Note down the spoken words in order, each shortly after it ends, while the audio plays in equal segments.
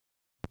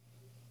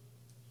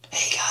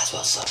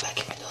what's up? Back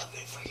in another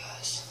video for you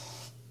guys.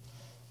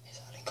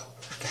 I didn't go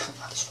work.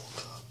 I just woke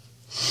up.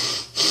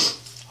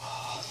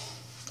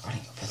 I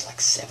didn't go bed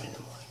like 7 in the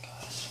morning,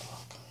 guys.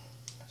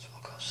 I just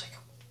woke up like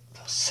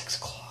about 6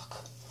 o'clock.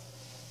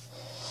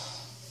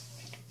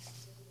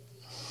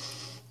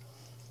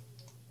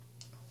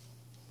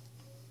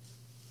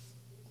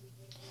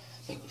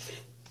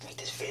 Make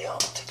this video. I'm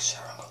gonna take a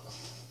shower and go.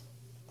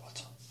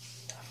 What's up?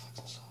 Netflix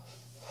and stuff.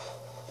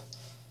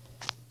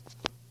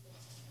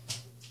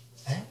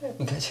 Have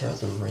you guys heard of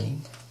The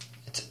Ring?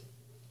 It's a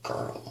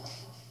girl. One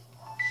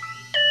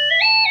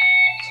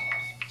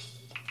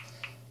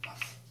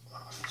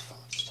of my friends' phone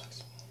just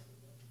texted me.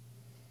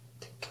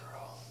 The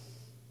girl.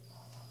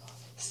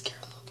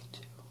 Scared looking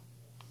too.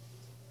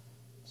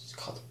 It's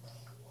called The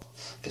Ring.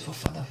 Guess we'll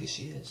find out who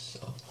she is.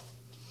 So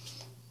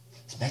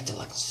smack the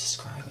like and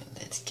subscribe and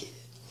let's get it.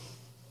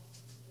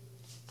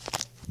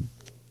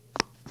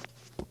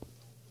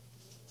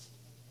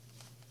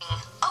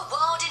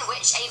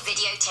 A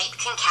videotape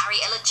can carry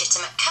a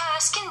legitimate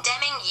curse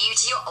condemning you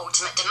to your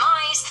ultimate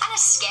demise, and a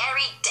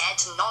scary,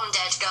 dead,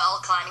 non-dead girl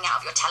climbing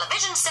out of your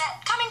television set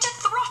coming to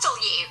throttle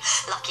you.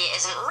 Lucky it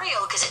isn't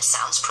real because it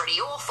sounds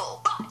pretty awful,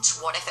 but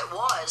what if it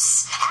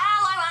was?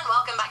 Hello and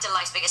welcome back to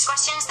Life's Biggest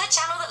Questions, the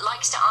channel that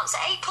likes to answer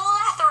a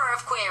plethora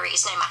of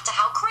queries, no matter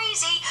how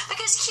crazy,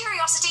 because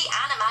curiosity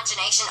and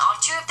imagination are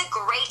two of the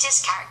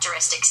greatest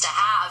characteristics to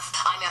have.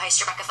 I'm your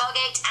host, Rebecca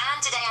Felgate, and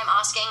today I'm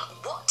asking,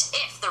 what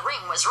if the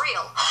ring was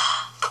real?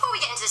 Before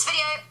we get into this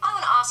video, I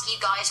want to ask you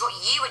guys what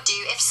you would do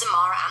if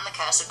Samara and the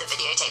curse of the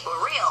videotape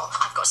were real.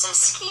 I've got some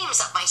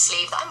schemes up my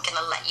sleeve that I'm going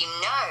to let you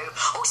know.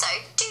 Also,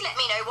 do let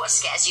me know what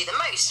scares you the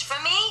most. For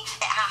me,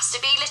 it has to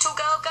be little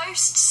girl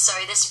ghosts, so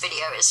this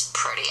video is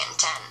pretty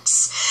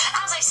intense.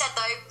 As I said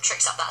though,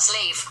 tricks up that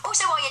sleeve.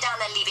 Also, while you're down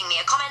there leaving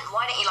me a comment,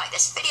 why don't you like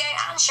this video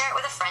and share it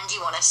with a friend you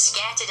want to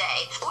scare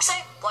today? Also,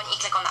 why don't you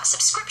click on that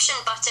subscription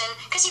button,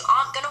 because you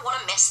aren't going to want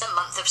to miss the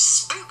month of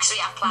spooks we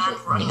have planned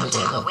running up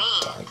to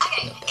Halloween.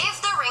 Okay, if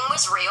the ring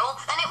was real,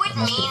 then it would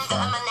mean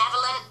that a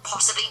malevolent,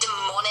 possibly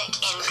demonic,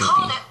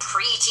 incarnate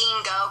preteen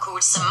girl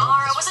called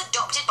Samara was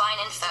adopted by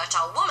an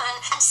infertile woman,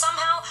 and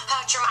somehow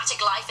her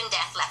traumatic life and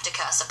death left a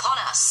curse upon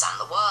us and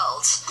the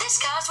world. This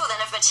curse will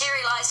then have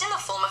materialized in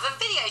the form of a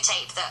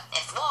videotape that,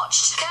 if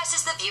watched,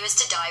 curses the viewers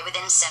to die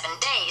within 7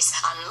 days,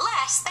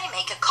 unless they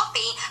make a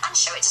copy and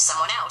show it to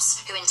someone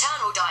else, who in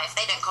turn will die if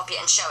they don't copy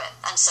it and show it,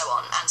 and so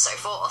on and so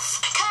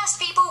forth.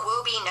 Cursed people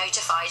will be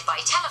notified by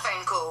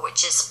telephone call,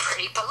 which is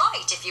pretty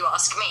polite if you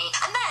ask me.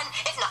 And then,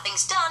 if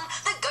nothing's done,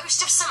 the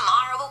ghost of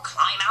Samara will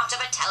climb out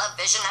of a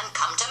television and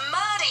come to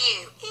murder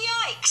you.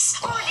 Yikes!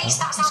 Or at least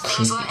that's how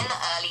things were in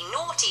the early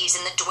noughties,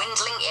 in the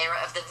dwindling era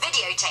of the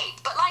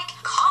videotape. But like,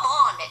 come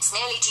on, it's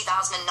nearly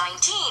 2019.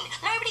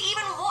 Nobody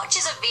even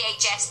watches a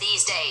VHS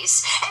these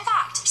days. In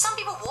fact, some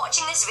people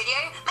watching this video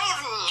may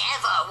have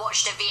never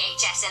watched a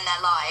VHS in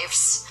their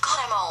lives. God,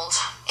 I'm old.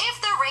 If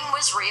the ring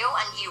was real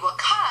and you were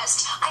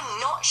cursed, I'm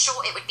not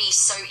sure it would be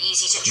so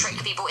easy to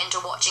trick people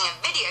into watching a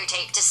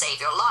videotape to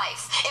save your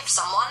life. If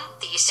someone,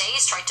 these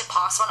days, tried to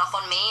pass one off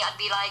on me, I'd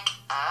be like,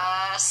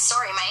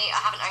 sorry mate,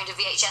 I haven't owned a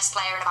VHS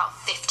player in about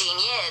 15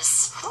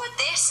 years. Would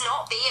this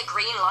not be a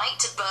green light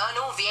to burn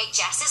all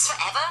VHSs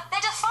forever?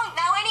 They're defunct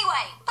now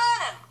anyway. Burn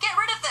them. Get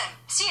rid of them.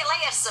 See you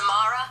later,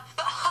 Samara.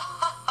 But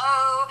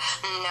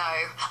no.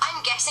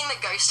 I'm guessing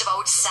the ghost of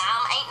old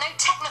Sam ain't no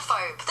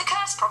technophobe. The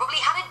curse probably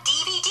had a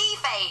DVD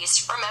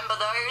phase. Remember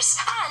those?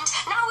 And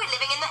now we're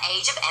living in the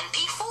age of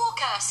MP4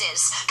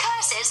 curses.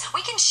 Curses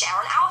we can share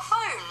on our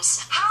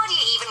phones. How do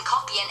you even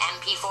copy an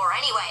MP4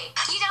 anyway?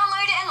 You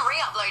download it and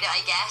re-upload it,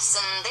 I guess,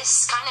 and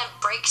this kind of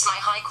breaks my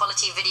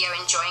high-quality video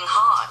enjoying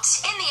heart.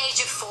 In the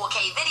age of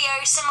 4K video,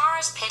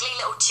 Samara's piddly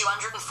little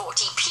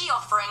 240p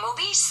offering will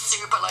be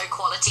super low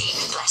quality.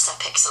 Bless her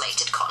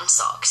pixelated cotton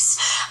socks.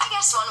 I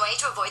guess one way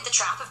to avoid the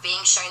trap of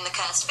being shown the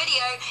cursed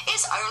video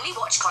is only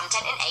watch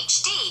content in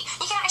HD.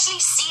 You can actually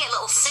see a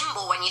little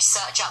symbol when you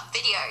search up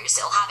videos.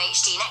 It'll have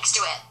HD next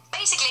to it.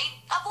 Basically,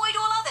 avoid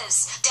all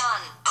others.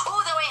 Done.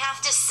 Although I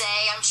have to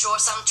say, I'm sure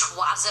some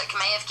twazzock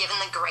may have given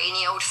the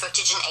grainy old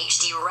footage an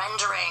HD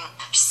rendering.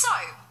 So,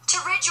 to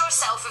rid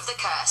yourself of the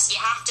curse, you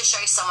have to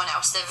show someone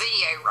else the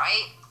video,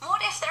 right?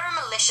 What if there are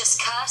malicious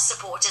curse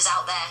supporters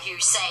out there who,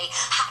 say,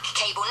 hack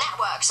cable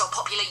networks or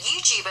popular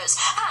YouTubers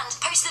and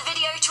post the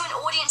video to an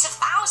audience of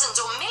thousands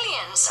or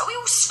millions? Are we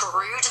all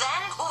screwed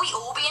then? Will we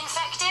all be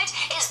infected?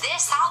 Is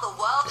this how the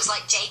world's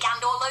like Jake and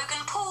or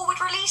Logan Paul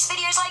would release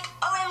videos like,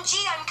 OMG,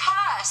 I'm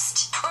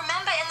cursed?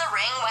 Remember in The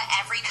Ring where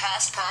every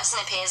cursed person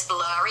appears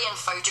blurry in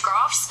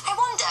photographs? I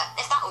wonder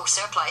if that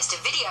also applies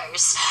to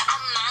videos.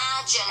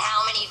 Imagine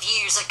how many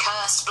views a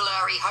cursed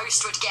blurry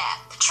host would get.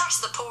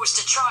 Trust the Pauls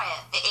to try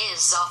it. It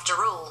is,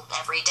 after all,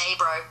 every day,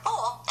 bro.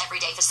 Or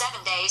every day for 7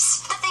 days.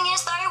 The thing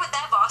is, though, with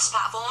their vast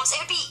platforms, it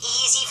would be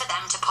easy for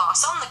them to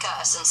pass on the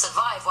curse and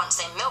survive once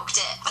they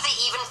milked it. But they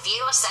even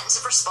feel a sense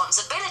of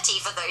responsibility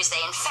for those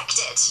they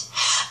infected.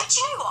 But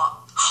you know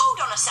what?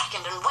 Hold on a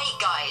second and wait,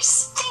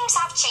 guys. Things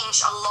have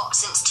changed a lot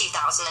since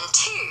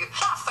 2002.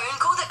 That phone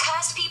call that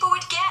cursed people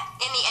would get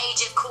in the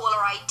age of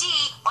caller ID,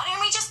 why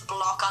don't we just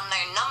block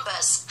unknown numbers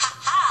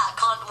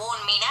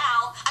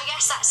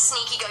guess that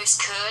sneaky ghost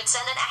could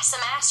send an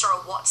SMS or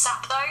a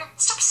WhatsApp, though.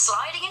 Stop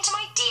sliding into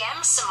my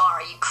DMs,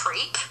 Samara, you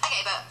creep. Okay,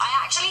 but I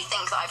actually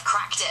think that I've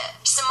cracked it.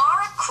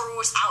 Samara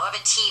crawls out of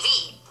a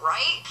TV,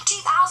 right?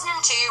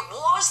 2002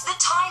 was the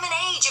time and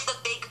age of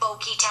the big,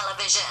 bulky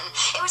television.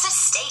 It was a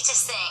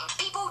status thing.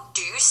 People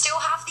do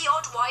still have the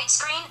odd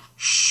widescreen,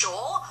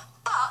 sure,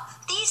 but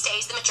these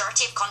days the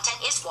majority of content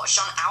is watched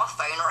on our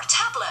phone or a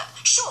tablet.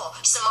 Sure,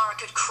 Samara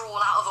could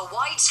crawl out of a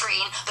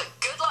widescreen, but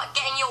good luck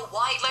getting your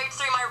wide load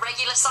through my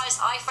regular-sized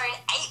iPhone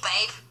 8,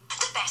 babe.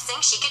 The best thing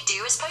she could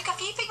do is poke a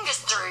few fingers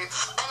through.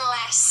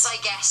 Unless, I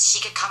guess,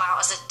 she could come out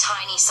as a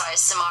tiny-sized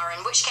Samara,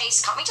 in which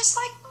case, can't we just,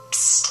 like,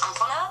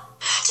 stomp on her?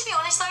 To be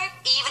honest, though,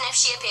 even if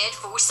she appeared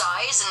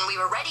full-size and we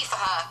were ready for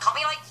her, can't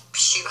we, like,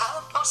 shoot her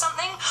or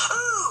something?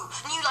 Ooh,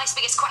 new Life's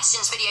Biggest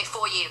Questions video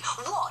for you.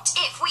 What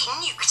if we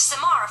nuked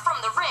Samara from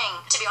the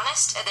ring? To be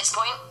honest, at this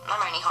point, I'm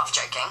only half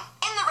joking.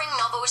 In the Ring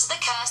novels, the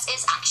curse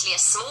is actually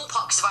a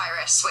smallpox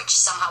virus, which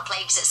somehow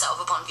plagues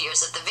itself upon viewers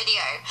of the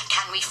video.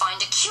 Can we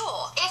find a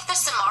cure? If the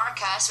Samara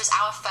curse was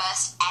our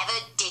first ever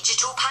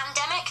digital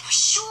pandemic,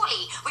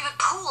 surely we would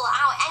pool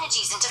our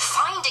energies into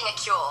finding a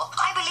cure.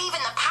 I believe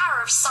in the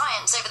power of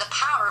science over the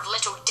power of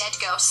little dead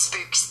girl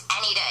spooks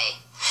any day.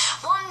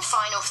 One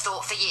final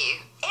thought for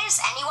you.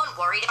 Is anyone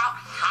worried about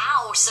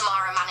how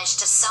Samara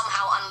managed to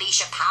somehow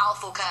unleash a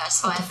powerful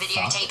curse via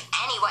videotape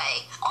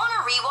anyway? On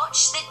a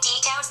rewatch, the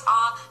details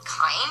are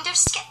kind of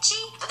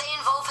sketchy, but they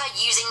involve her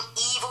using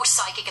evil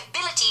psychic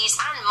abilities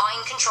and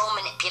mind control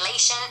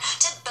manipulation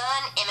to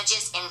burn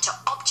images into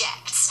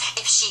objects.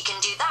 If she can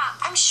do that,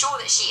 I'm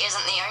sure that she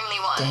isn't the only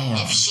one.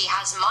 Damn. If she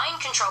has mind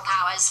control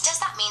powers,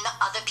 does that mean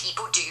that other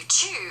people do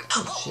too?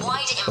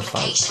 What wider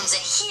implications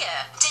are here?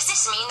 Does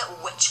this mean that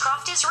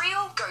witchcraft is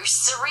real?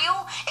 Ghosts are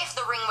real? If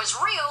the ring was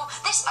real,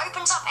 this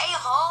opens up a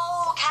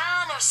whole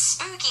can of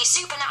spooky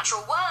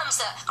supernatural worms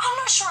that I'm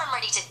not sure I'm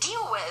ready to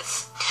deal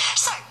with.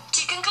 So,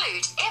 to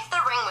conclude, if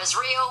the ring was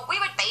real, we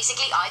would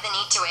basically either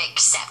need to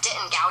accept it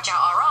and gouge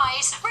out our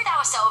eyes, rid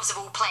ourselves of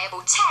all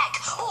playable tech,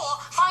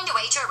 or find a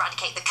way to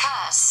eradicate the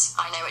curse.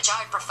 I know which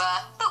I would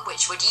prefer, but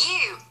which would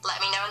you?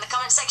 Let me know in the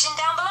comment section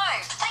down below.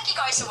 Thank you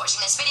guys for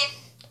watching this video.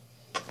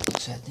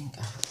 So I think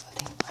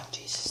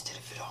Jesus did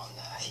a video on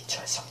that. He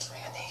tried something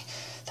and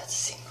that's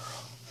the same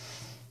girl.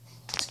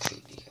 It's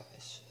creepy,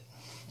 guys.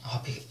 I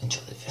hope you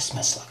enjoyed the video.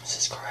 Smash like and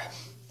subscribe.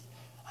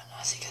 And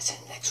I'll see you guys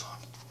in the next one.